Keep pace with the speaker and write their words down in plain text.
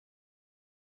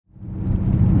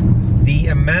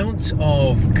amount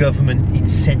of government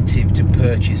incentive to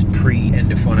purchase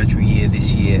pre-end of financial year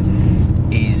this year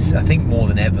is, I think, more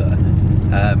than ever.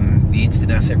 The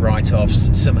instant asset write-offs,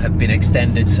 some have been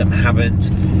extended, some haven't.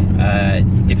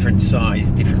 Different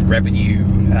size, different revenue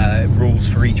rules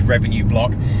for each revenue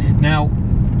block. Now,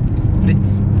 the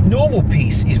normal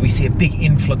piece is we see a big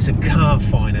influx of car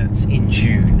finance in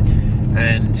June,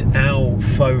 and our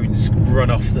phones run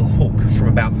off the hook from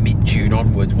about mid-June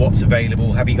onwards. What's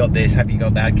available? Have you got this? Have you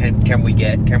got that? Can we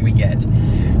get?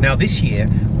 Now this year,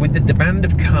 with the demand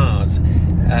of cars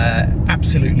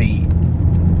absolutely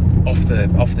off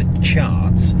the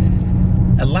charts,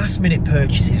 a last-minute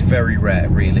purchase is very rare,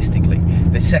 realistically.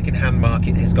 The second-hand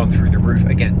market has gone through the roof.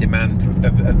 Again, demand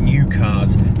of new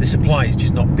cars, the supply has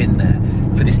just not been there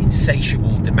for this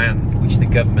insatiable demand which the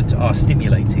government are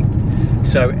stimulating.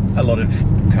 So a lot of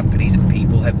companies and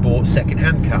people have bought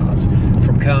second-hand cars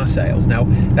from car sales. Now,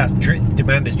 that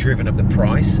demand has driven up the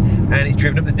price, and it's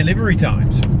driven up the delivery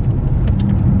times.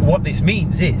 What this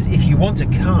means is, if you want a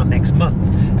car next month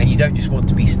and you don't just want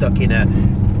to be stuck in a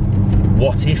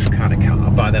what if kind of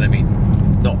car, by that I mean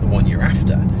not the one you're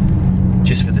after,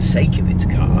 just for the sake of its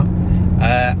car,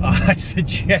 I'd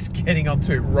suggest getting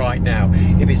onto it right now.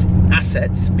 If it's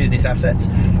assets, business assets,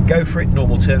 go for it.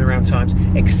 Normal turnaround times,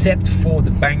 except for the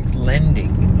bank's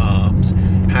lending arms,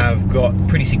 have got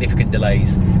pretty significant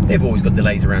delays. They've always got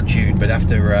delays around June, but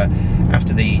after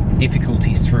the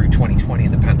difficulties through 2020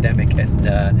 and the pandemic, and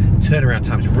turnaround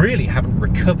times really haven't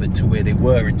recovered to where they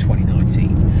were in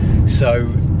 2019.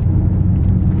 So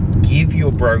give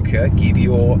your broker, give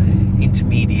your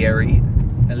intermediary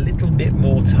a little bit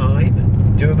more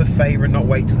time. Do them a favour and not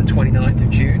wait till the 29th of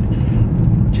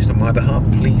June. Just on my behalf,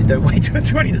 please don't wait till the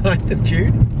 29th of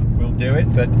June. We'll do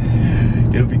it, but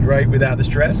it'll be great without the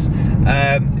stress.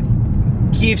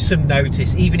 Give some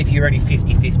notice, even if you're only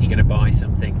 50-50 going to buy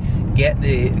something. Get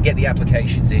the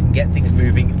applications in, get things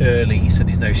moving early, so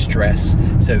there's no stress,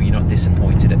 so you're not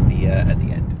disappointed at the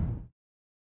end.